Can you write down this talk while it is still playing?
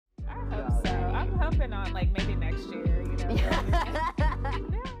jumping on like maybe next year, you know.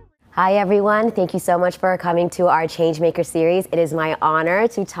 Hi everyone, thank you so much for coming to our Changemaker series. It is my honor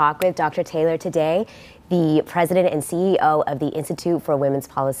to talk with Dr. Taylor today, the president and CEO of the Institute for Women's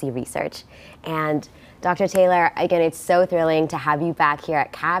Policy Research. And Dr. Taylor, again, it's so thrilling to have you back here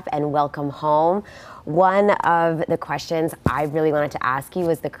at CAP and welcome home. One of the questions I really wanted to ask you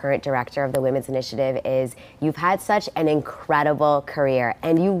as the current director of the Women's Initiative is, you've had such an incredible career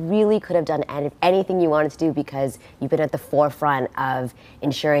and you really could have done anything you wanted to do because you've been at the forefront of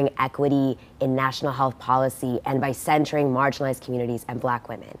ensuring equity in national health policy and by centering marginalized communities and Black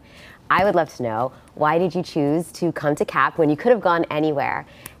women. I would love to know, why did you choose to come to CAP when you could have gone anywhere?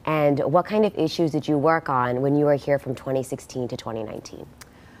 And what kind of issues did you work on when you were here from 2016 to 2019?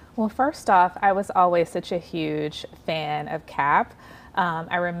 Well, first off, I was always such a huge fan of CAP.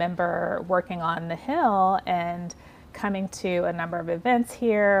 I remember working on the Hill and coming to a number of events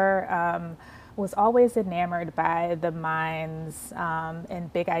here. Was always enamored by the minds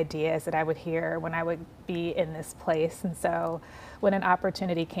and big ideas that I would hear when I would be in this place. And so when an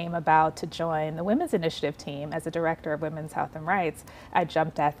opportunity came about to join the Women's Initiative team as a director of Women's Health and Rights, I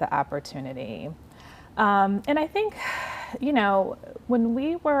jumped at the opportunity. And I think, you know,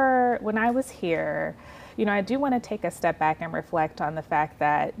 when I was here, you know, I do want to take a step back and reflect on the fact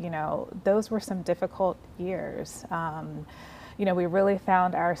that, you know, those were some difficult years. You know, we really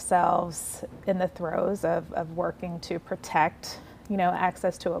found ourselves in the throes of working to protect, you know,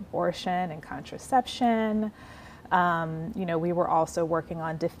 access to abortion and contraception. You know, we were also working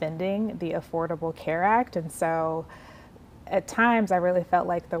on defending the Affordable Care Act. And so at times I really felt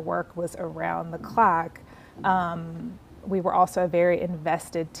like the work was around the clock. We were also a very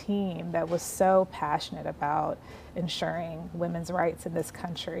invested team that was so passionate about ensuring women's rights in this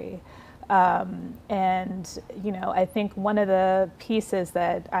country. And, you know, I think one of the pieces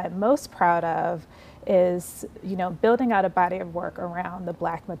that I'm most proud of is, you know, building out a body of work around the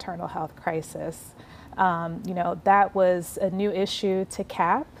Black maternal health crisis. You know, that was a new issue to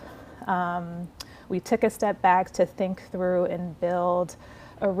CAP. We took a step back to think through and build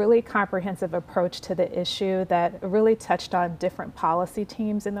a really comprehensive approach to the issue that really touched on different policy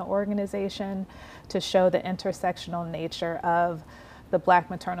teams in the organization to show the intersectional nature of the Black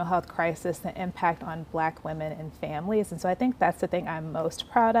maternal health crisis, the impact on Black women and families. And so I think that's the thing I'm most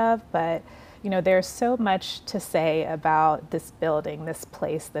proud of. But, you know, there's so much to say about this building, this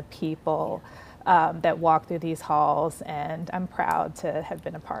place, the people that walk through these halls, and I'm proud to have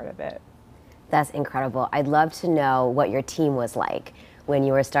been a part of it. That's incredible. I'd love to know what your team was like when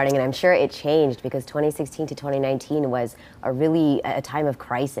you were starting, and I'm sure it changed because 2016 to 2019 was a time of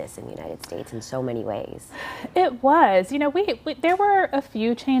crisis in the United States in so many ways. It was. You know, there were a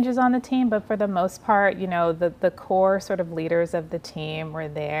few changes on the team, but for the most part, you know, the core sort of leaders of the team were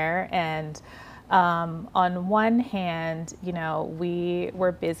there. And on one hand, you know, we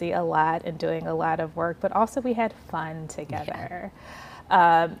were busy a lot and doing a lot of work, but also we had fun together. Yeah.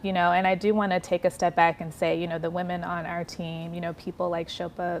 You know, and I do want to take a step back and say, you know, the women on our team, you know, people like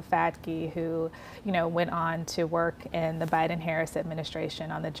Shilpa Fatke, who, you know, went on to work in the Biden-Harris administration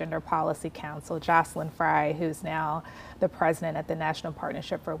on the Gender Policy Council, Jocelyn Fry, who's now the president at the National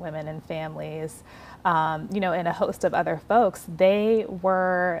Partnership for Women and Families, you know, and a host of other folks. They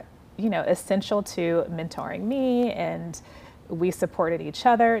were, you know, essential to mentoring me, and we supported each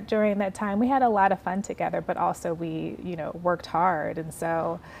other during that time. We had a lot of fun together, but also we, you know, worked hard. And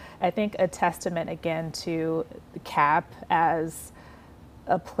so I think a testament again to CAP as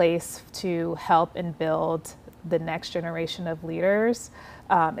a place to help and build the next generation of leaders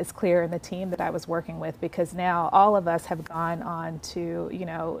is clear in the team that I was working with, because now all of us have gone on to, you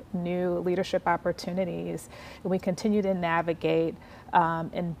know, new leadership opportunities, and we continue to navigate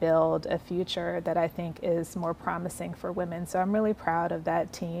and build a future that I think is more promising for women. So I'm really proud of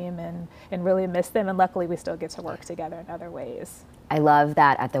that team and really miss them, and luckily we still get to work together in other ways. I love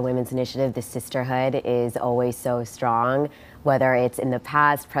that at the Women's Initiative, the sisterhood is always so strong. Whether it's in the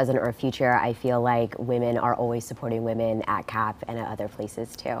past, present, or future, I feel like women are always supporting women at CAP and at other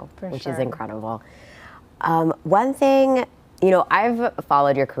places too, which is incredible. One thing, you know, I've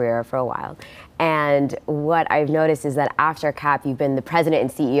followed your career for a while, and what I've noticed is that after CAP, you've been the president and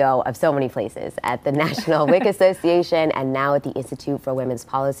CEO of so many places, at the National WIC Association and now at the Institute for Women's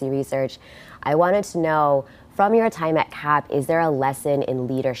Policy Research. I wanted to know, from your time at CAP, is there a lesson in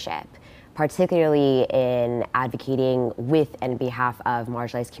leadership, particularly in advocating with and behalf of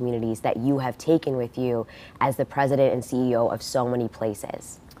marginalized communities, that you have taken with you as the president and CEO of so many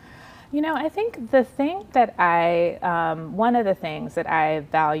places? You know, I think the thing that one of the things that I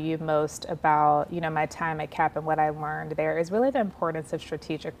value most about, you know, my time at CAP and what I learned there is really the importance of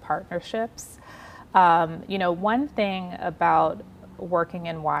strategic partnerships. One thing about working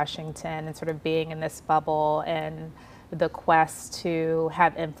in Washington and sort of being in this bubble and the quest to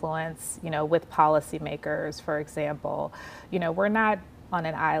have influence, with policymakers, for example, we're not on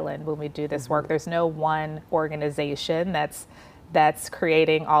an island when we do this work. There's no one organization that's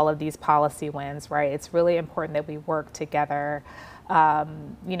creating all of these policy wins, right? It's really important that we work together,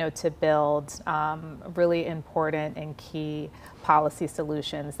 to build really important and key policy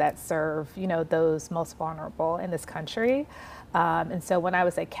solutions that serve, those most vulnerable in this country. And so when I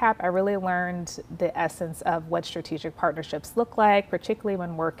was at CAP, I really learned the essence of what strategic partnerships look like, particularly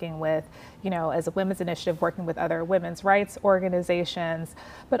when working with, as a women's initiative, working with other women's rights organizations,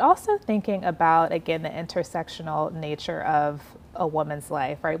 but also thinking about, again, the intersectional nature of a woman's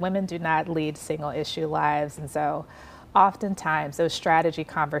life, right? Women do not lead single issue lives. And so oftentimes those strategy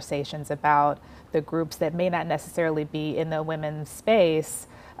conversations about the groups that may not necessarily be in the women's space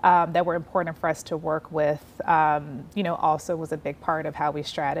that were important for us to work with, also was a big part of how we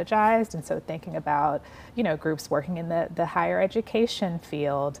strategized. And so thinking about, groups working in the higher education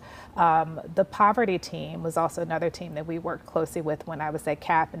field. The poverty team was also another team that we worked closely with when I was at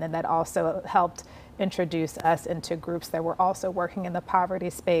CAP. And then that also helped introduce us into groups that were also working in the poverty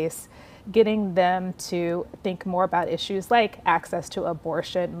space, getting them to think more about issues like access to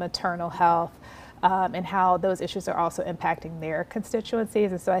abortion, maternal health, and how those issues are also impacting their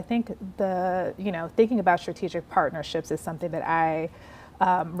constituencies. And so I think thinking about strategic partnerships is something that I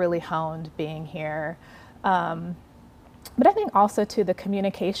really honed being here. But I think also to the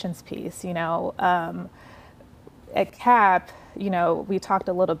communications piece, at CAP, we talked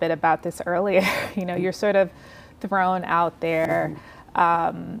a little bit about this earlier, you're sort of thrown out there.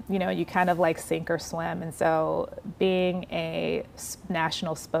 You kind of like sink or swim. And so being a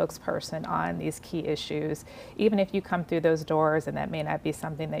national spokesperson on these key issues, even if you come through those doors and that may not be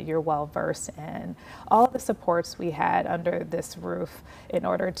something that you're well versed in, all of the supports we had under this roof in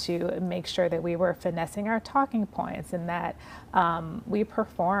order to make sure that we were finessing our talking points and that we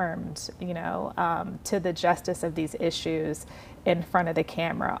performed, to the justice of these issues in front of the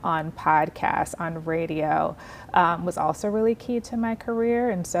camera, on podcasts, on radio, was also really key to my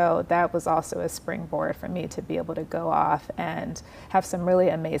career. And so that was also a springboard for me to be able to go off and have some really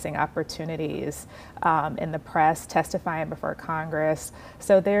amazing opportunities in the press, testifying before Congress.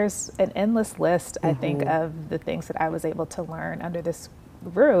 So there's an endless list, I think, of the things that I was able to learn under this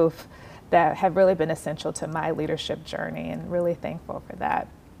roof that have really been essential to my leadership journey, and really thankful for that.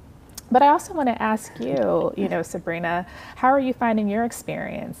 But I also want to ask you, Sabrina, how are you finding your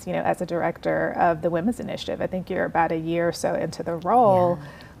experience, as a director of the Women's Initiative? I think you're about a year or so into the role. Yeah.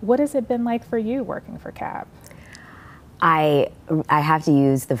 What has it been like for you working for CAP? I have to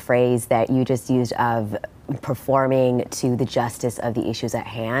use the phrase that you just used of performing to the justice of the issues at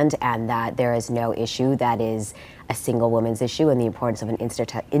hand, and that there is no issue that is a single woman's issue, and the importance of an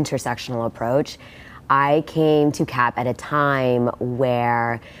intersectional approach. I came to CAP at a time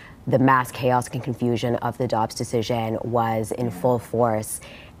where the mass chaos and confusion of the Dobbs decision was in full force.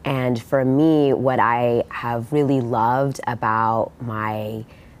 And for me, what I have really loved about my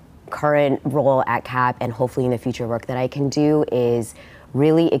current role at CAP, and hopefully in the future work that I can do, is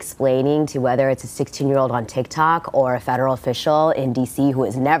really explaining to whether it's a 16-year-old on TikTok or a federal official in DC who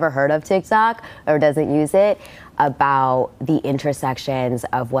has never heard of TikTok or doesn't use it, about the intersections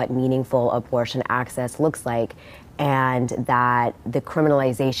of what meaningful abortion access looks like, and that the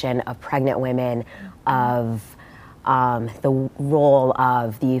criminalization of pregnant women, of the role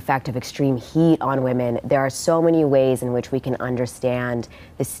of the effect of extreme heat on women. There are so many ways in which we can understand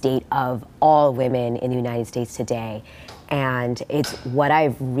the state of all women in the United States today. And it's what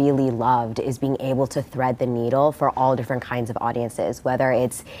I've really loved is being able to thread the needle for all different kinds of audiences, whether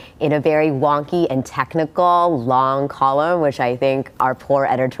it's in a very wonky and technical long column, which I think our poor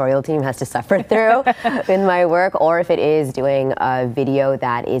editorial team has to suffer through in my work, or if it is doing a video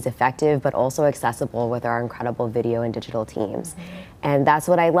that is effective but also accessible with our incredible video and digital teams. And that's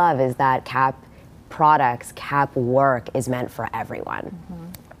what I love, is that CAP products, CAP work is meant for everyone.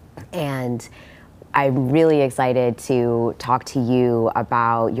 And I'm really excited to talk to you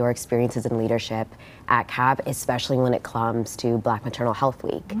about your experiences in leadership at CAP, especially when it comes to Black Maternal Health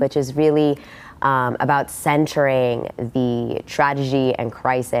Week, which is really about centering the tragedy and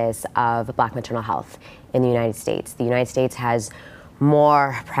crisis of Black maternal health in the United States. The United States has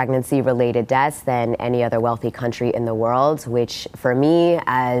more pregnancy-related deaths than any other wealthy country in the world, which for me,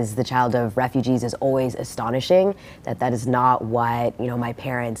 as the child of refugees, is always astonishing that that is not what, my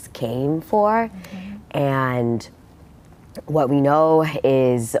parents came for. And what we know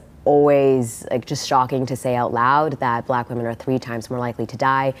is always like just shocking to say out loud that Black women are 3 times more likely to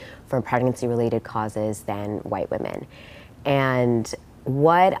die from pregnancy-related causes than white women. And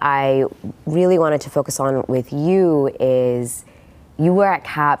what I really wanted to focus on with you is you were at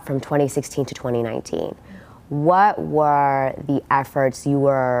CAP from 2016 to 2019. What were the efforts you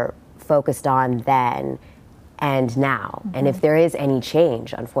were focused on then and now? And if there is any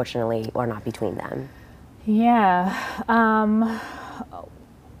change, unfortunately, or not between them? Yeah.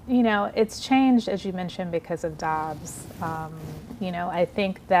 You know, it's changed, as you mentioned, because of Dobbs. You know, I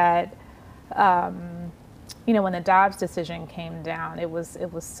think that, you know, when the Dobbs decision came down, it was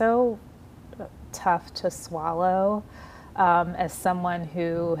so tough to swallow. As someone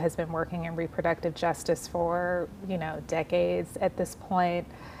who has been working in reproductive justice for, you know, decades at this point,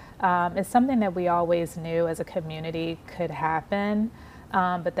 it's something that we always knew as a community could happen,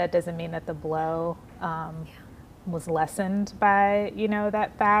 but that doesn't mean that the blow was lessened by, you know,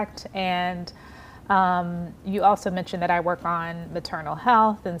 that fact. And you also mentioned that I work on maternal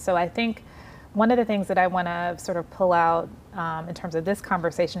health, and so I think one of the things that I want to sort of pull out in terms of this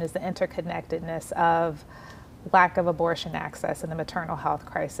conversation is the interconnectedness of lack of abortion access and the maternal health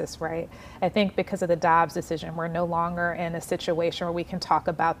crisis, right? I think because of the Dobbs decision, we're no longer in a situation where we can talk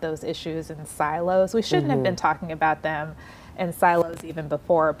about those issues in silos. We shouldn't have been talking about them in silos even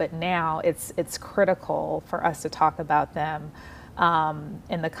before, but now it's critical for us to talk about them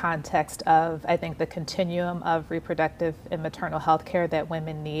in the context of, I think, the continuum of reproductive and maternal health care that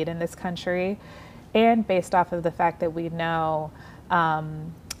women need in this country, and based off of the fact that we know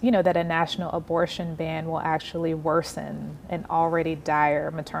you know, that a national abortion ban will actually worsen an already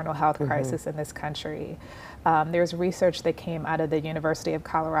dire maternal health crisis in this country. There's research that came out of the University of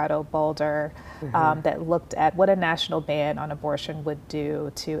Colorado Boulder that looked at what a national ban on abortion would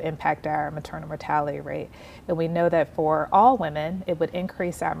do to impact our maternal mortality rate. And we know that for all women, it would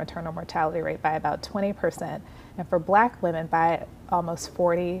increase our maternal mortality rate by about 20%, and for Black women by almost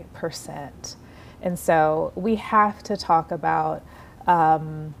 40%. And so we have to talk about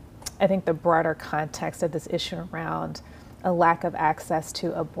I think the broader context of this issue around a lack of access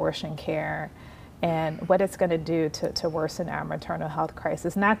to abortion care and what it's going to do to worsen our maternal health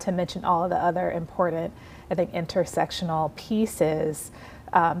crisis, not to mention all of the other important, I think, intersectional pieces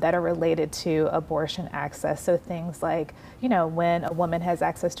that are related to abortion access. So things like, you know, when a woman has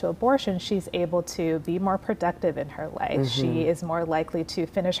access to abortion, she's able to be more productive in her life. She is more likely to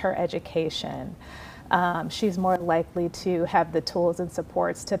finish her education. She's more likely to have the tools and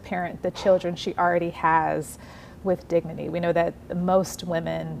supports to parent the children she already has with dignity. We know that most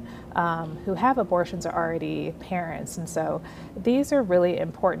women who have abortions are already parents, and so these are really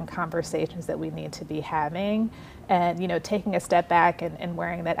important conversations that we need to be having. And, you know, taking a step back and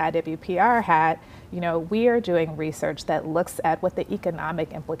wearing that IWPR hat, you know, we are doing research that looks at what the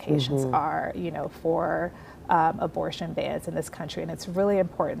economic implications are, you know, for abortion bans in this country. And it's really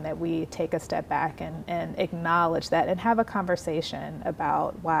important that we take a step back and acknowledge that and have a conversation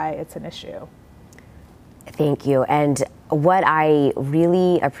about why it's an issue. Thank you. And what I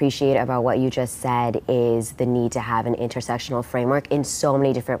really appreciate about what you just said is the need to have an intersectional framework in so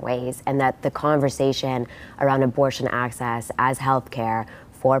many different ways, and that the conversation around abortion access as healthcare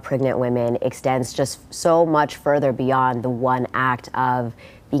for pregnant women extends just so much further beyond the one act of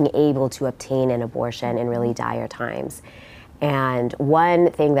being able to obtain an abortion in really dire times. And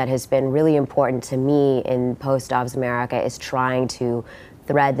one thing that has been really important to me in post-Dobbs America is trying to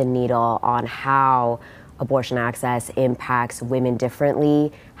thread the needle on how abortion access impacts women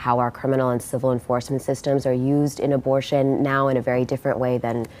differently, how our criminal and civil enforcement systems are used in abortion now in a very different way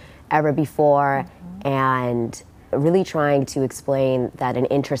than ever before, and really trying to explain that an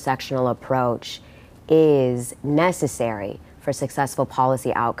intersectional approach is necessary for successful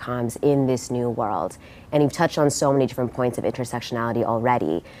policy outcomes in this new world. And you've touched on so many different points of intersectionality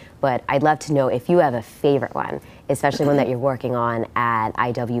already, but I'd love to know if you have a favorite one, especially one that you're working on at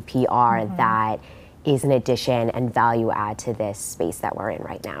IWPR that is an addition and value add to this space that we're in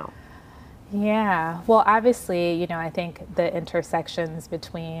right now. Yeah, well, obviously, you know, I think the intersections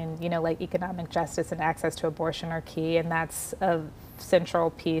between, you know, like economic justice and access to abortion are key, and that's a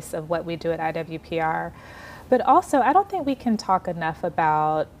central piece of what we do at IWPR. But also, I don't think we can talk enough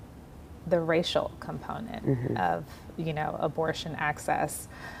about the racial component of, you know, abortion access.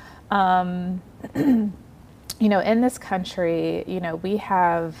 You know, in this country, you know, we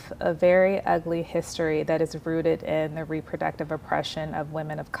have a very ugly history that is rooted in the reproductive oppression of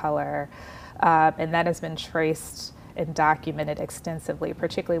women of color, and that has been traced and documented extensively,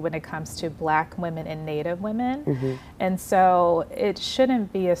 particularly when it comes to Black women and Native women. And so it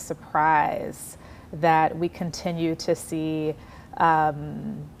shouldn't be a surprise that we continue to see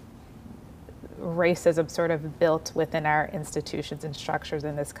racism sort of built within our institutions and structures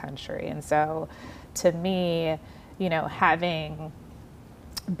in this country. And so to me, having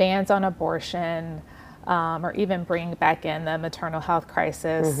bans on abortion, or even bringing back in the maternal health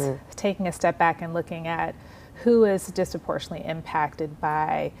crisis, taking a step back and looking at who is disproportionately impacted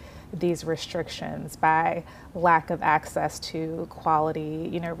by these restrictions, by lack of access to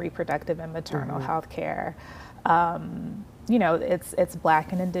quality, reproductive and maternal health care. It's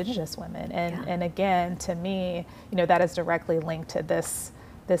Black and Indigenous women. And again, to me, that is directly linked to this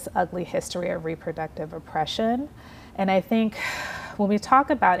ugly history of reproductive oppression. And I think when we talk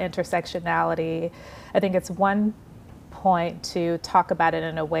about intersectionality, I think it's one point to talk about it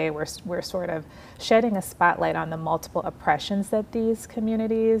in a way where we're sort of shedding a spotlight on the multiple oppressions that these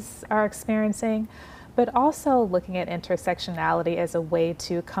communities are experiencing, but also looking at intersectionality as a way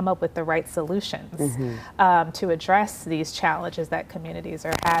to come up with the right solutions to address these challenges that communities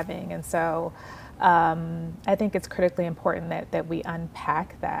are having. And so I think it's critically important that we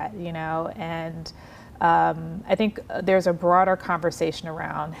unpack that, and I think there's a broader conversation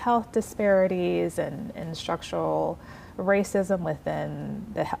around health disparities and structural racism within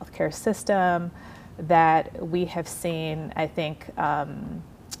the healthcare system that we have seen, I think,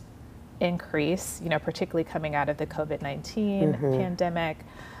 increase, particularly coming out of the COVID-19 pandemic.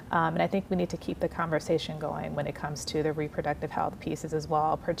 And I think we need to keep the conversation going when it comes to the reproductive health pieces as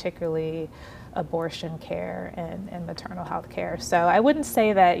well, particularly abortion care and maternal health care. So I wouldn't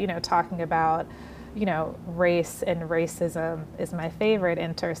say that, talking about race and racism is my favorite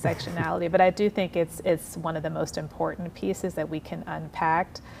intersectionality, but I do think it's one of the most important pieces that we can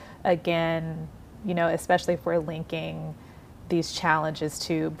unpack. Again, especially if we're linking these challenges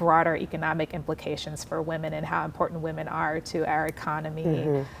to broader economic implications for women and how important women are to our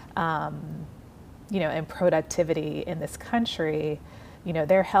economy, and productivity in this country.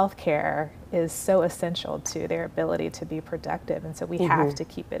 Their health care is so essential to their ability to be productive. And so we have to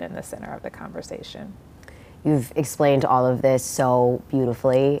keep it in the center of the conversation. You've explained all of this so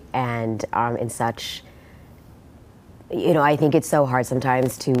beautifully and in such, I think it's so hard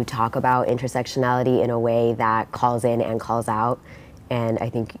sometimes to talk about intersectionality in a way that calls in and calls out. And I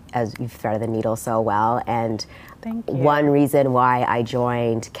think as you've threaded the needle so well. And one reason why I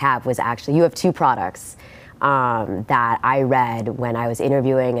joined CAP was actually, you have two products that I read when I was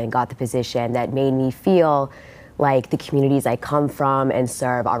interviewing and got the position that made me feel like the communities I come from and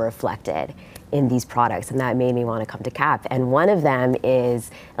serve are reflected in these products, and that made me want to come to CAP. And one of them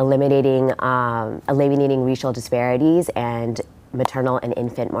is eliminating racial disparities and maternal and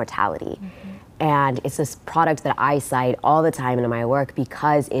infant mortality. And it's this product that I cite all the time in my work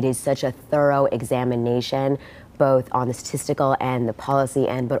because it is such a thorough examination, both on the statistical and the policy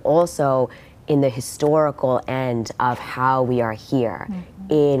end, but also in the historical end of how we are here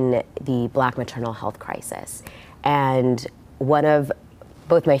in the Black maternal health crisis. And one of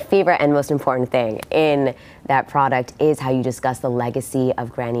both my favorite and most important thing in that product is how you discuss the legacy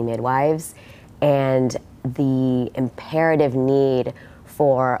of granny midwives and the imperative need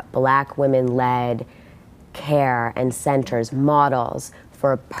for Black women-led care and centers, models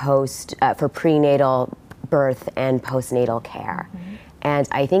for prenatal birth and postnatal care. And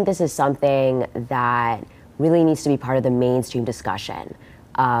I think this is something that really needs to be part of the mainstream discussion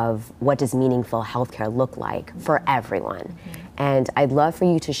of what does meaningful healthcare look like for everyone. And I'd love for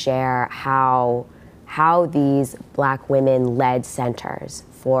you to share how these Black women-led centers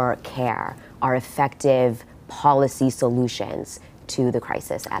for care are effective policy solutions to the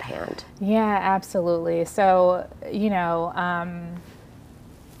crisis at hand. Yeah, absolutely. So,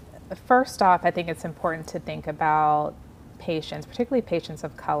 first off, I think it's important to think about patients, particularly patients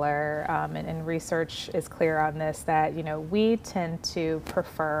of color, and research is clear on this, that, we tend to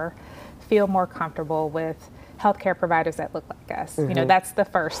feel more comfortable with healthcare providers that look like us. That's the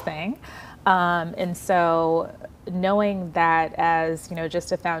first thing. And so knowing that as,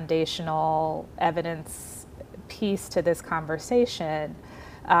 just a foundational evidence piece to this conversation,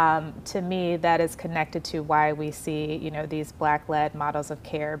 to me, that is connected to why we see, these Black-led models of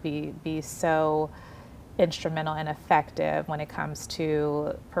care be so instrumental and effective when it comes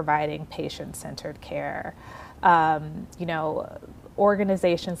to providing patient-centered care.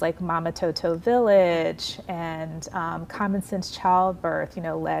 Organizations like Mama Toto Village and Common Sense Childbirth,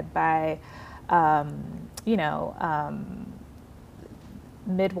 led by,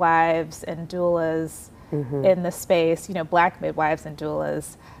 midwives and doulas in the space, Black midwives and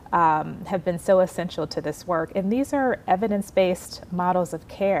doulas, have been so essential to this work. And these are evidence-based models of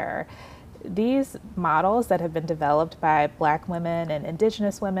care. These models that have been developed by Black women and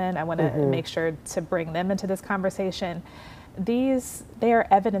Indigenous women, I want to make sure to bring them into this conversation, they are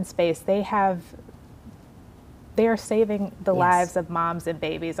evidence-based. They are saving the lives of moms and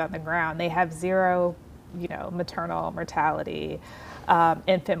babies on the ground. They have zero, maternal mortality,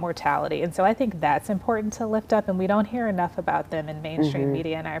 infant mortality. And so I think that's important to lift up, and we don't hear enough about them in mainstream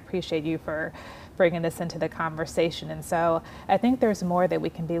media, and I appreciate you for bringing this into the conversation. And so I think there's more that we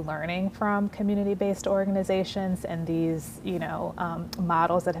can be learning from community-based organizations and these,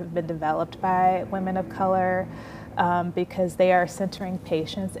 models that have been developed by women of color, because they are centering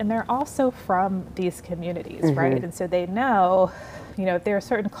patients, and they're also from these communities, right? And so they know, if there are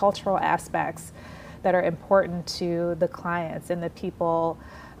certain cultural aspects that are important to the clients and the people,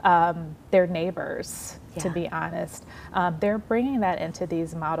 their neighbors, to be honest. They're bringing that into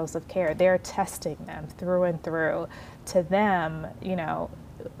these models of care. They're testing them through and through. To them,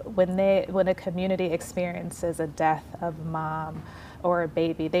 when a community experiences a death of a mom or a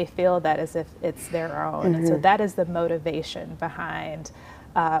baby, they feel that as if it's their own. And so that is the motivation behind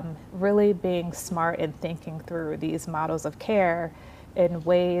really being smart and thinking through these models of care in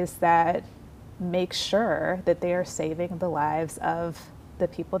ways that make sure that they are saving the lives of the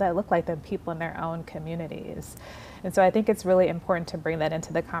people that look like them, people in their own communities. And so I think it's really important to bring that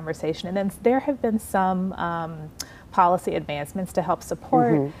into the conversation. And then there have been some policy advancements to help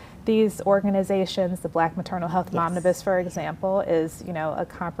support these organizations. The Black Maternal Health Omnibus, for example, is a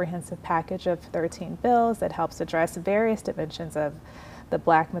comprehensive package of 13 bills that helps address various dimensions of the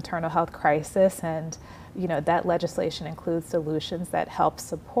Black maternal health crisis, and that legislation includes solutions that help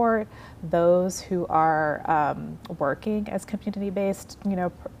support those who are working as community-based,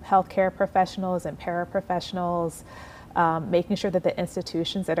 healthcare professionals and paraprofessionals, making sure that the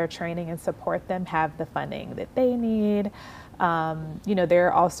institutions that are training and support them have the funding that they need. There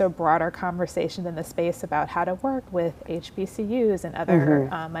are also broader conversations in the space about how to work with HBCUs and other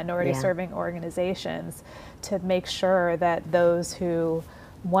minority-serving organizations to make sure that those who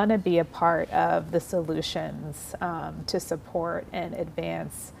want to be a part of the solutions to support and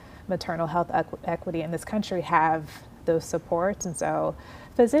advance maternal health equity in this country have those supports. And so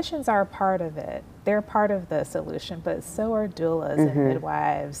physicians are a part of it. They're part of the solution, but so are doulas and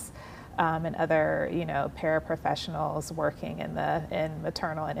midwives and other, paraprofessionals working in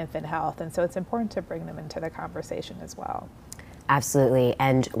maternal and infant health. And so it's important to bring them into the conversation as well. Absolutely.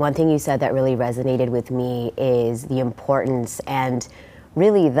 And one thing you said that really resonated with me is the importance and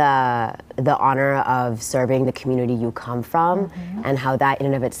really the honor of serving the community you come from, and how that in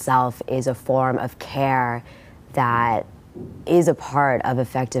and of itself is a form of care that is a part of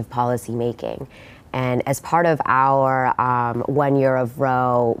effective policy making. And as part of our 1 year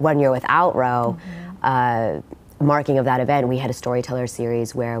without Roe, marking of that event, we had a storyteller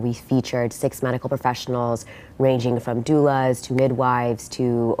series where we featured 6 medical professionals ranging from doulas to midwives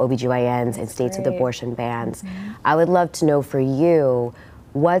to OBGYNs and states with abortion bans. I would love to know for you,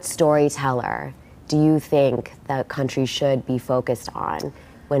 what storyteller do you think the country should be focused on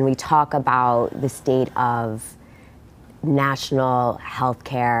when we talk about the state of national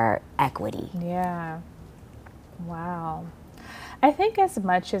healthcare equity? Yeah. Wow. I think as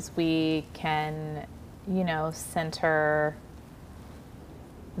much as we can, center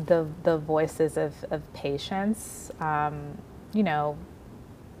the voices of patients, and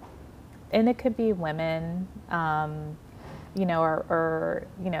it could be women, or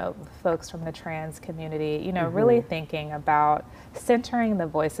folks from the trans community, really thinking about centering the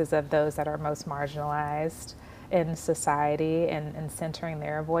voices of those that are most marginalized in society and centering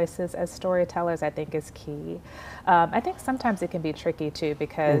their voices as storytellers, I think is key. I think sometimes it can be tricky too,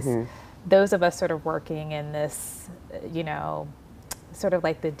 because those of us sort of working in this, sort of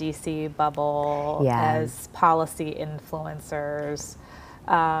like the DC bubble as policy influencers,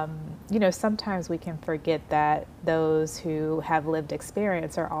 sometimes we can forget that those who have lived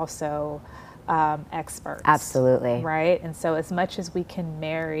experience are also experts. Absolutely. Right? And so as much as we can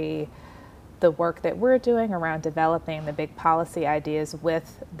marry the work that we're doing around developing the big policy ideas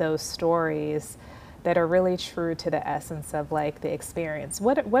with those stories that are really true to the essence of like the experience.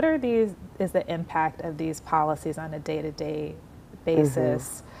 What is the impact of these policies on a day-to-day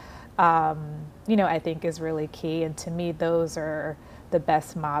basis? I think is really key. And to me, those are the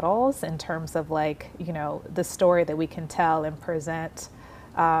best models in terms of like, the story that we can tell and present,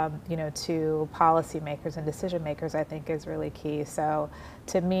 to policymakers and decision makers, I think is really key. So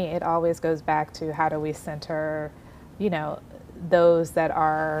to me, it always goes back to how do we center, those that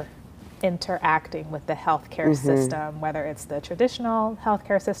are interacting with the healthcare system, whether it's the traditional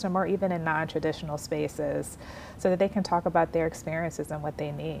healthcare system or even in non-traditional spaces, so that they can talk about their experiences and what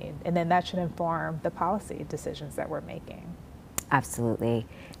they need. And then that should inform the policy decisions that we're making. Absolutely.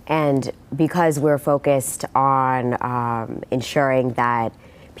 And because we're focused on ensuring that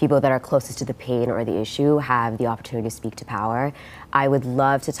people that are closest to the pain or the issue have the opportunity to speak to power, I would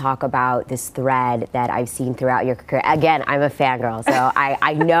love to talk about this thread that I've seen throughout your career. Again, I'm a fangirl, so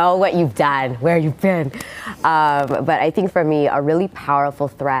I know what you've done, where you've been. But I think for me, a really powerful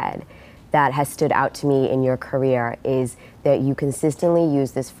thread that has stood out to me in your career is that you consistently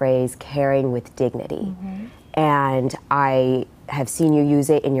use this phrase, caring with dignity. And I have seen you use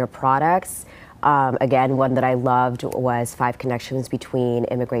it in your products. Again, one that I loved was 5 Connections Between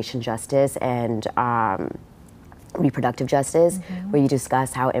Immigration Justice and Reproductive Justice, where you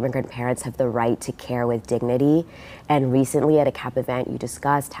discuss how immigrant parents have the right to care with dignity. And recently at a CAP event, you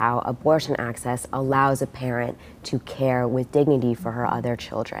discussed how abortion access allows a parent to care with dignity for her other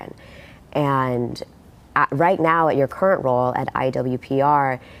children. And right now, at your current role at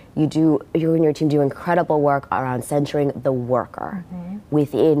IWPR, you and your team do incredible work around centering the worker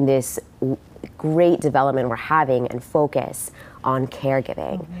within this great development we're having and focus on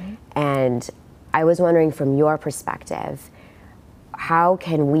caregiving. And I was wondering, from your perspective, how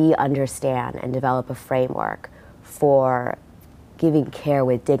can we understand and develop a framework for giving care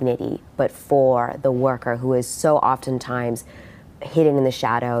with dignity, but for the worker who is so oftentimes hidden in the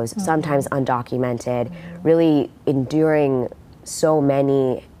shadows, sometimes undocumented, really enduring so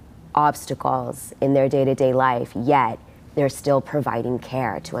many obstacles in their day-to-day life, yet they're still providing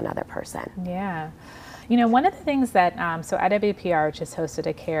care to another person. Yeah. You know, one of the things that, so IWPR just hosted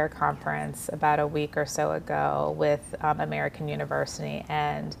a CARE conference about a week or so ago with American University,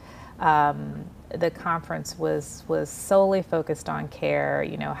 and the conference was solely focused on care.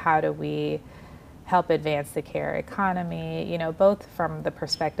 You know, how do we help advance the care economy, you know, both from the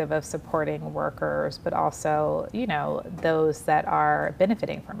perspective of supporting workers, but also, you know, those that are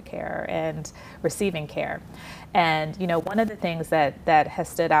benefiting from care and receiving care. And, you know, one of the things that has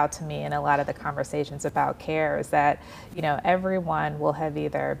stood out to me in a lot of the conversations about care is that, you know, everyone will have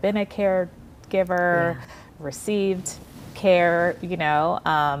either been a caregiver, received care, you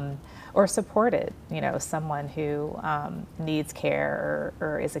know, or supported, you know, someone who needs care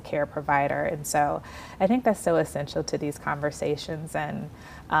or is a care provider. And so I think that's so essential to these conversations. And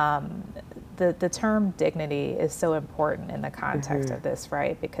the term dignity is so important in the context of this,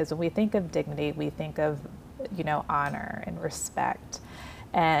 right? Because when we think of dignity, we think of, you know, honor and respect.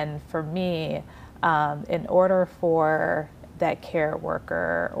 And for me, in order for that care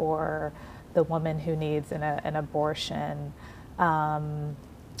worker or the woman who needs an abortion,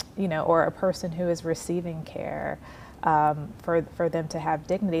 you know, or a person who is receiving care, for them to have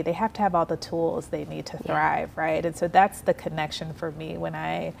dignity, they have to have all the tools they need to thrive, right? And so that's the connection for me when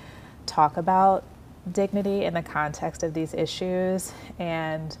I talk about dignity in the context of these issues.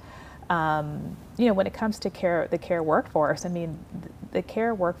 And, you know, when it comes to the care workforce, I mean, the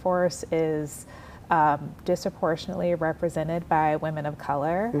care workforce is disproportionately represented by women of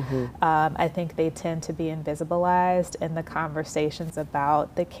color. I think they tend to be invisibilized in the conversations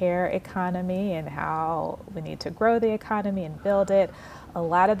about the care economy and how we need to grow the economy and build it. A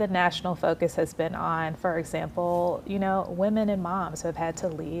lot of the national focus has been on, for example, you know, women and moms who have had to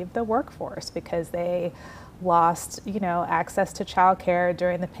leave the workforce because they lost, you know, access to childcare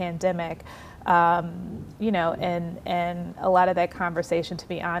during the pandemic. You know, and a lot of that conversation, to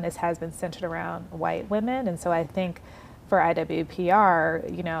be honest, has been centered around white women. And so I think for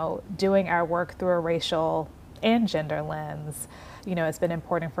IWPR, you know, doing our work through a racial and gender lens, you know, it's been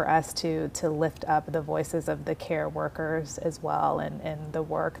important for us to lift up the voices of the care workers as well, and the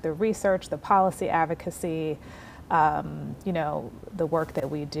work, the research, the policy advocacy, you know, the work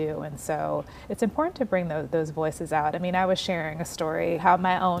that we do. And so it's important to bring those voices out. I mean, I was sharing a story how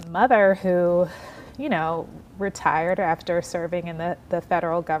my own mother, who, you know, retired after serving in the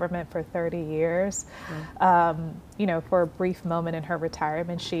federal government for 30 years, you know, for a brief moment in her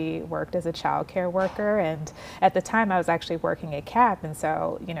retirement, she worked as a child care worker. And at the time I was actually working at CAP. And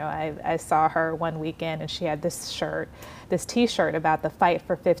so, you know, I saw her one weekend and she had this t-shirt about the fight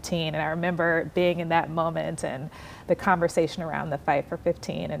for 15. And I remember being in that moment and the conversation around the fight for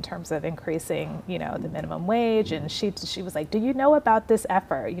 15 in terms of increasing, you know, the minimum wage. And she was like, do you know about this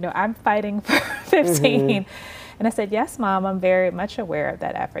effort? You know, I'm fighting for 15. And I said, yes, Mom, I'm very much aware of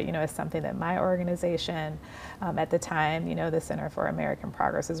that effort. You know, it's something that my organization at the time, you know, the Center for American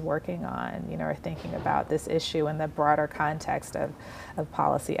Progress is working on, you know, or thinking about this issue in the broader context of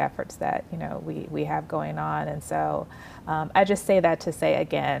policy efforts that, you know, we have going on. And so I just say that to say,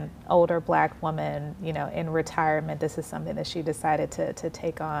 again, older Black woman, you know, in retirement, this is something that she decided to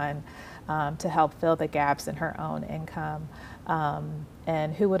take on to help fill the gaps in her own income.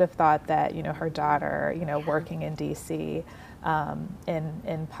 And who would have thought that, her daughter, working in DC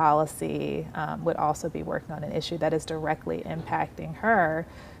in policy would also be working on an issue that is directly impacting her,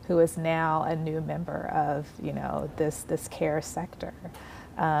 who is now a new member of, this care sector.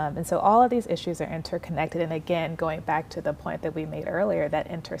 And so all of these issues are interconnected. And again, going back to the point that we made earlier, that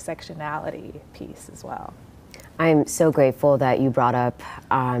intersectionality piece as well. I'm so grateful that you brought up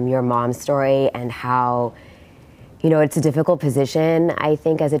your mom's story and how, it's a difficult position, I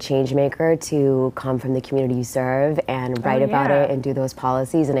think, as a change maker to come from the community you serve and write about it and do those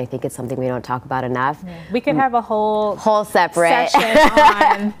policies. And I think it's something we don't talk about enough. Yeah. We could have a whole separate session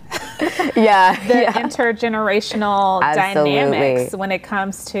on the intergenerational dynamics when it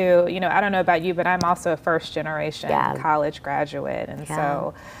comes to, I don't know about you, but I'm also a first generation college graduate. And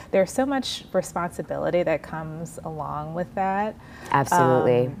so there's so much responsibility that comes along with that.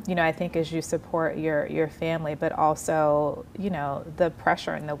 Absolutely. I think as you support your family, but also, the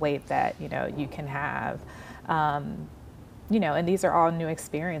pressure and the weight that, you can have. And these are all new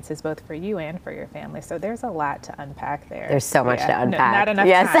experiences, both for you and for your family. So there's a lot to unpack there. There's so much to unpack. Not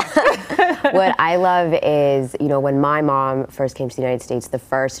enough time. What I love is, when my mom first came to the United States,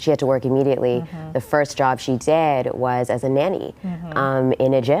 she had to work immediately. The first job she did was as a nanny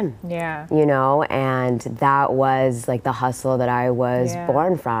in a gym. Yeah. And that was like the hustle that I was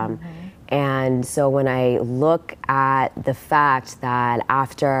born from. And so when I look at the fact that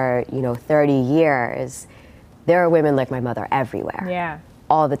after, 30 years, there are women like my mother everywhere,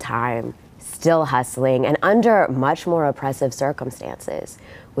 all the time, still hustling and under much more oppressive circumstances,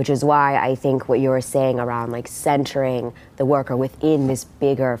 which is why I think what you were saying around like centering the worker within this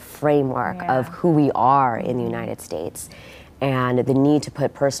bigger framework of who we are in the United States and the need to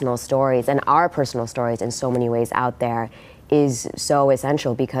put personal stories and our personal stories in so many ways out there is so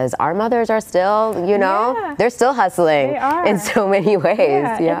essential, because our mothers are still, they're still hustling in so many ways.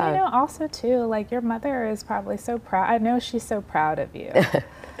 And also too, like your mother is probably so proud. I know she's so proud of you,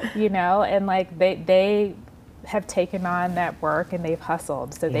 and like they have taken on that work and they've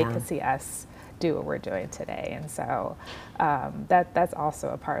hustled so they could see us do what we're doing today. And so that's also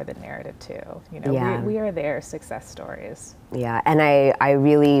a part of the narrative too. We are their success stories. Yeah, and I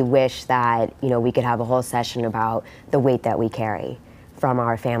really wish that, we could have a whole session about the weight that we carry from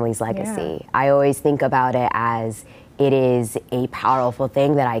our family's legacy. Yeah. I always think about it as it is a powerful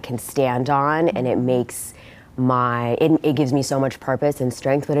thing that I can stand on, and it makes it gives me so much purpose and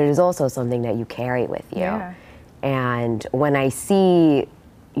strength, but it is also something that you carry with you. Yeah. And when I see,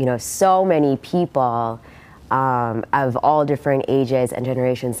 so many people of all different ages and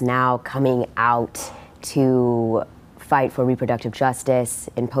generations now coming out to fight for reproductive justice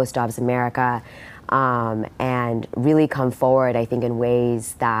in post-Dobbs America, and really come forward, I think, in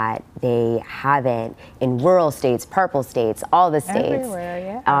ways that they haven't in rural states, purple states, all the states.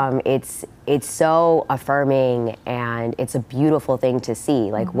 Everywhere, it's so affirming, and it's a beautiful thing to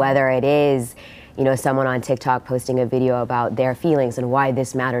see. Like whether it is, someone on TikTok posting a video about their feelings and why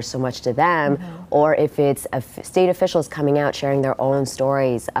this matters so much to them, or if it's state officials coming out sharing their own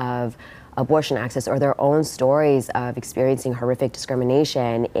stories of abortion access or their own stories of experiencing horrific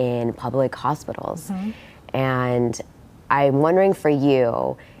discrimination in public hospitals. And I'm wondering for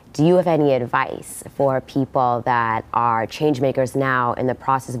you, do you have any advice for people that are change makers now in the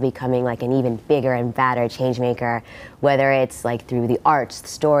process of becoming like an even bigger and badder change maker, whether it's like through the arts,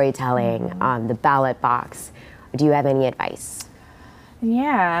 storytelling, the ballot box? Do you have any advice?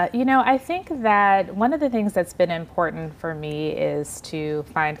 Yeah, I think that one of the things that's been important for me is to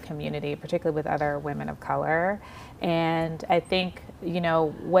find community, particularly with other women of color. And I think,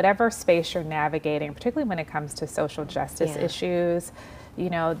 whatever space you're navigating, particularly when it comes to social justice issues,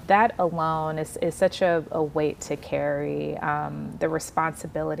 that alone is such a weight to carry, the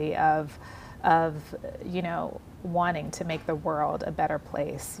responsibility of wanting to make the world a better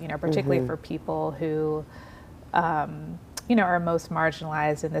place, particularly for people who, are most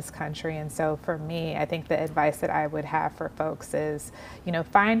marginalized in this country. And so for me, I think the advice that I would have for folks is,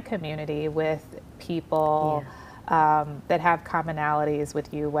 find community with people that have commonalities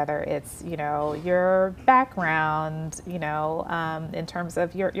with you, whether it's, your background, in terms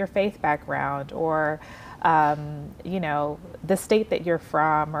of your faith background, or, the state that you're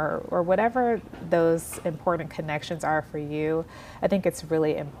from, or whatever those important connections are for you. I think it's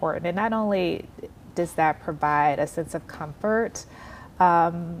really important. And not only does that provide a sense of comfort,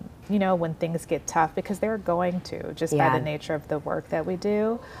 you know, when things get tough, because they're going to, just by the nature of the work that we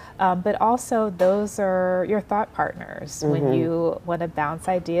do. But also, those are your thought partners when you want to bounce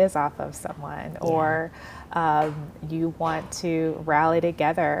ideas off of someone, or you want to rally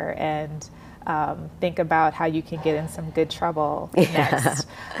together and think about how you can get in some good trouble next.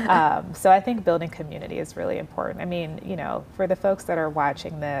 So I think building community is really important. I mean, you know, for the folks that are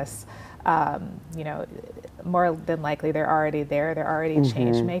watching this, you know, more than likely they're already there, they're already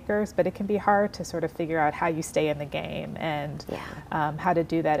change makers, but it can be hard to sort of figure out how you stay in the game and how to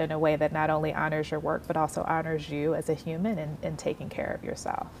do that in a way that not only honors your work, but also honors you as a human and taking care of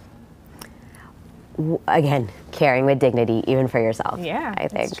yourself. Again, caring with dignity, even for yourself. Yeah, I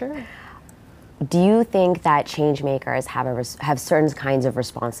think. That's true. Do you think that change makers have certain kinds of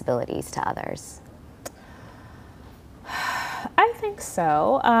responsibilities to others? I think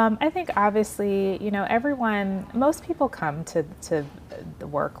so. I think obviously, you know, most people come to the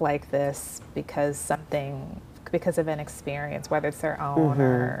work like this because of an experience, whether it's their own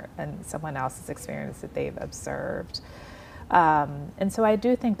or someone else's experience that they've observed. And so I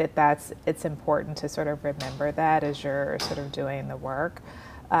do think that it's important to sort of remember that as you're sort of doing the work.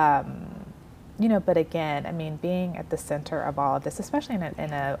 You know, but again, I mean, being at the center of all of this, especially in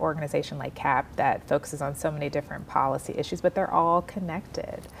an organization like CAP that focuses on so many different policy issues, but they're all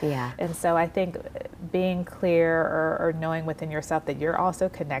connected. Yeah. And so I think being clear or knowing within yourself that you're also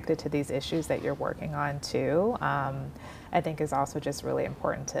connected to these issues that you're working on too, I think is also just really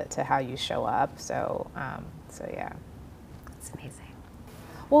important to how you show up. So yeah. That's amazing.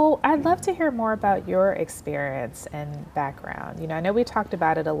 Well, I'd love to hear more about your experience and background. You know, I know we talked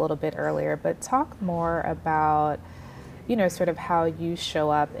about it a little bit earlier, but talk more about, you know, sort of how you show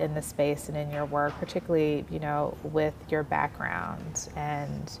up in the space and in your work, particularly, you know, with your background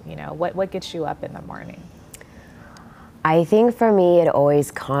and, you know, what gets you up in the morning? I think for me, it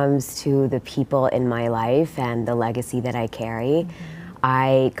always comes to the people in my life and the legacy that I carry.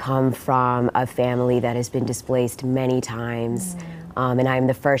 I come from a family that has been displaced many times. And I'm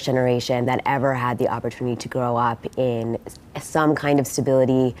the first generation that ever had the opportunity to grow up in some kind of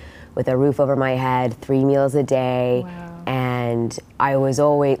stability with a roof over my head, 3 meals a day. Wow. And I was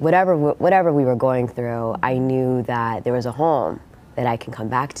always, whatever we were going through, I knew that there was a home that I can come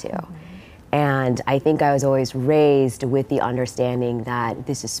back to. And I think I was always raised with the understanding that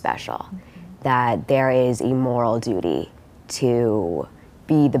this is special, that there is a moral duty to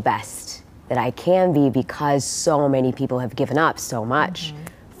be the best that I can be, because so many people have given up so much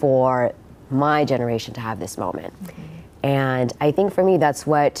for my generation to have this moment. And I think for me, that's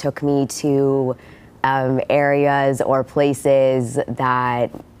what took me to areas or places that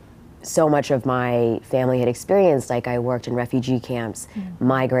so much of my family had experienced. Like I worked in refugee camps,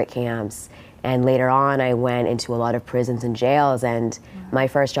 migrant camps, and later on I went into a lot of prisons and jails. And my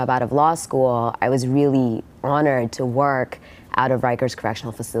first job out of law school, I was really honored to work out of Rikers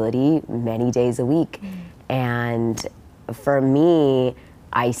Correctional Facility many days a week. And for me,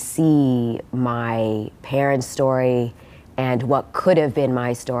 I see my parents' story and what could have been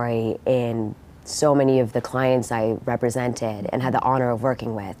my story in so many of the clients I represented and had the honor of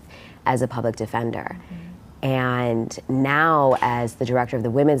working with as a public defender. And now, as the director of the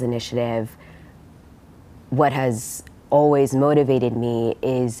Women's Initiative, what has always motivated me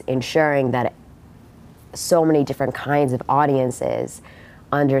is ensuring that so many different kinds of audiences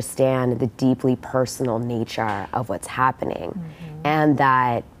understand the deeply personal nature of what's happening, and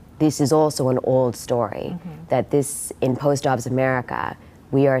that this is also an old story, that this, in post-Dobbs America,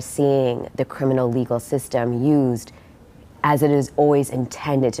 we are seeing the criminal legal system used as it is always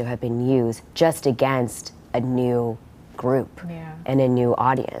intended to have been used, just against a new group and a new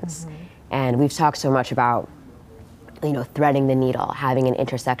audience. And we've talked so much about, you know, threading the needle, having an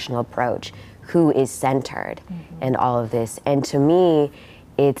intersectional approach, who is centered in all of this. And to me,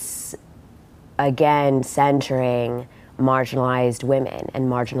 it's, again, centering marginalized women and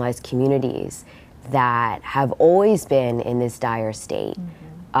marginalized communities that have always been in this dire state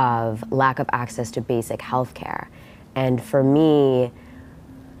of lack of access to basic health care. And for me,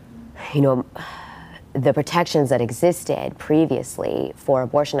 you know, the protections that existed previously for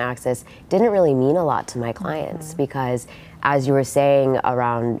abortion access didn't really mean a lot to my clients, because as you were saying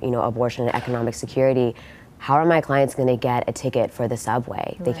around, you know, abortion and economic security, how are my clients going to get a ticket for the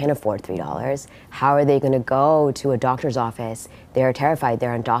subway? They can't afford $3. How are they going to go to a doctor's office? They're terrified,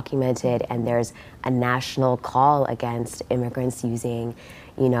 they're undocumented, and there's a national call against immigrants using,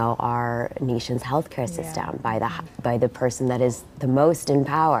 you know, our nation's healthcare system by the person that is the most in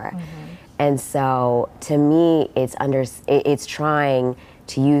power. And so, to me, it's trying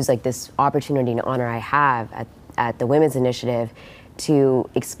to use like this opportunity and honor I have at the Women's Initiative to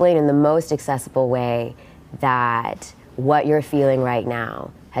explain in the most accessible way that what you're feeling right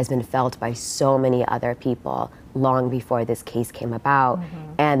now has been felt by so many other people long before this case came about,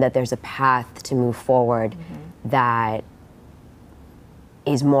 and that there's a path to move forward that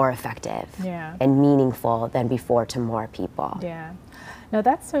is more effective and meaningful than before to more people. Yeah. No,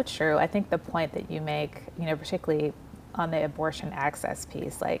 that's so true. I think the point that you make, you know, particularly on the abortion access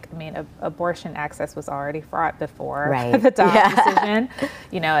piece, like, I mean, abortion access was already fraught before the Dobbs decision,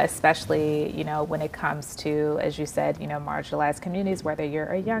 you know, especially, you know, when it comes to, as you said, you know, marginalized communities, whether you're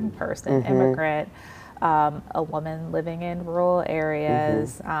a young person, immigrant, a woman living in rural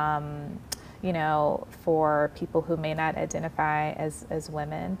areas, you know, for people who may not identify as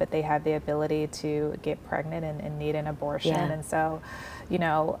women, but they have the ability to get pregnant and need an abortion. And so, you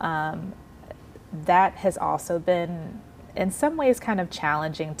know, that has also been in some ways kind of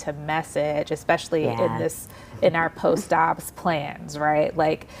challenging to message, especially in our post-Dobbs plans, right?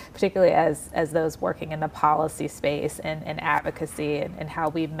 Like particularly as those working in the policy space and advocacy and how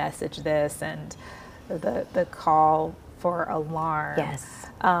we message this and the call for alarm.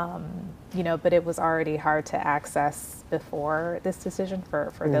 You know, but it was already hard to access before this decision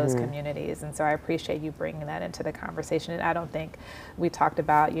for those communities. And so I appreciate you bringing that into the conversation. And I don't think we talked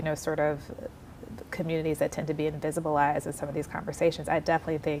about, you know, sort of communities that tend to be invisibilized in some of these conversations. I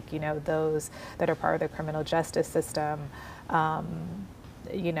definitely think, you know, those that are part of the criminal justice system,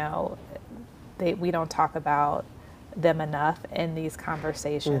 you know, we don't talk about them enough in these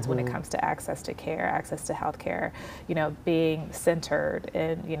conversations when it comes to access to care, access to healthcare, you know, being centered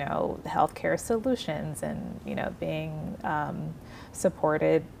in, you know, healthcare solutions and, you know, being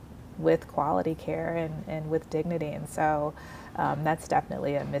supported with quality care and with dignity. And so that's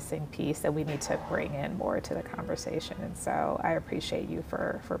definitely a missing piece that we need to bring in more to the conversation. And so I appreciate you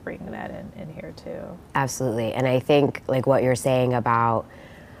for bringing that in here too. Absolutely. And I think like what you're saying about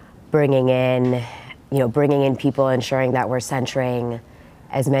bringing in people, ensuring that we're centering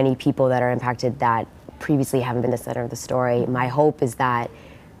as many people that are impacted that previously haven't been the center of the story. My hope is that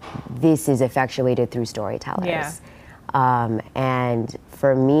this is effectuated through storytellers. And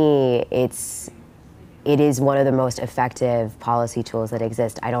for me, it is one of the most effective policy tools that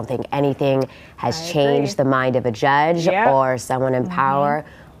exist. I don't think anything has changed the mind of a judge or someone in power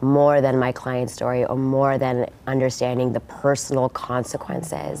more than my client's story or more than understanding the personal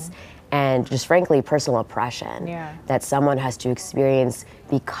consequences and just frankly personal oppression that someone has to experience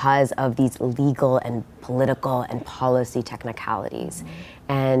because of these legal and political and policy technicalities.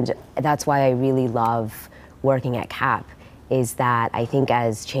 And that's why I really love working at CAP, is that I think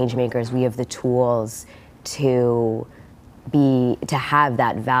as changemakers we have the tools to have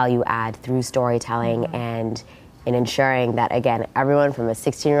that value add through storytelling and in ensuring that, again, everyone from a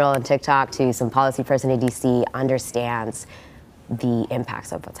 16-year-old on TikTok to some policy person in DC understands the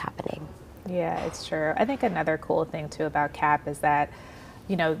impacts of what's happening. Yeah, it's true. I think another cool thing too about CAP is that,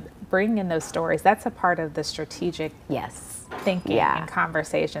 you know, bringing in those stories, that's a part of the strategic thinking and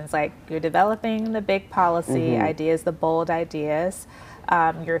conversations. Like you're developing the big policy ideas, the bold ideas.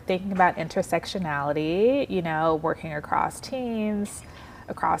 You're thinking about intersectionality, you know, working across teams,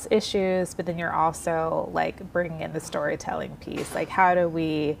 across issues, but then you're also like bringing in the storytelling piece. Like how do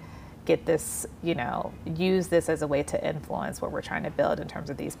we get this, you know, use this as a way to influence what we're trying to build in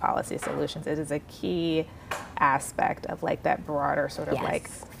terms of these policy solutions. It is a key aspect of like that broader sort of like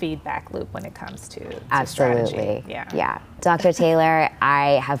feedback loop when it comes to strategy. Dr. Taylor,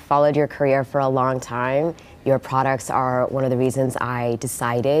 I have followed your career for a long time. Your products are one of the reasons I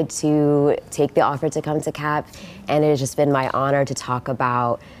decided to take the offer to come to CAP, and it has just been my honor to talk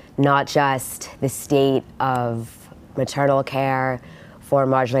about not just the state of maternal care for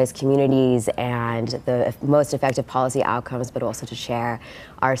marginalized communities and the most effective policy outcomes, but also to share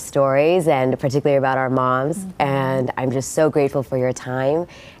our stories and particularly about our moms. And I'm just so grateful for your time,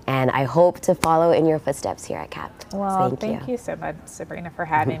 and I hope to follow in your footsteps here at CAP. Well, thank you so much, Sabrina, for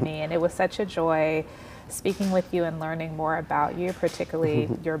having me. And it was such a joy speaking with you and learning more about you, particularly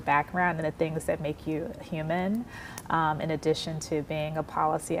your background and the things that make you human, in addition to being a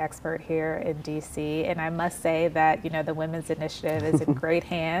policy expert here in DC. And I must say that, you know, the Women's Initiative is in great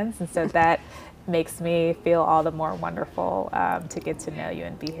hands, and so that makes me feel all the more wonderful to get to know you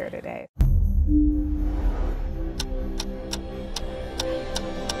and be here today.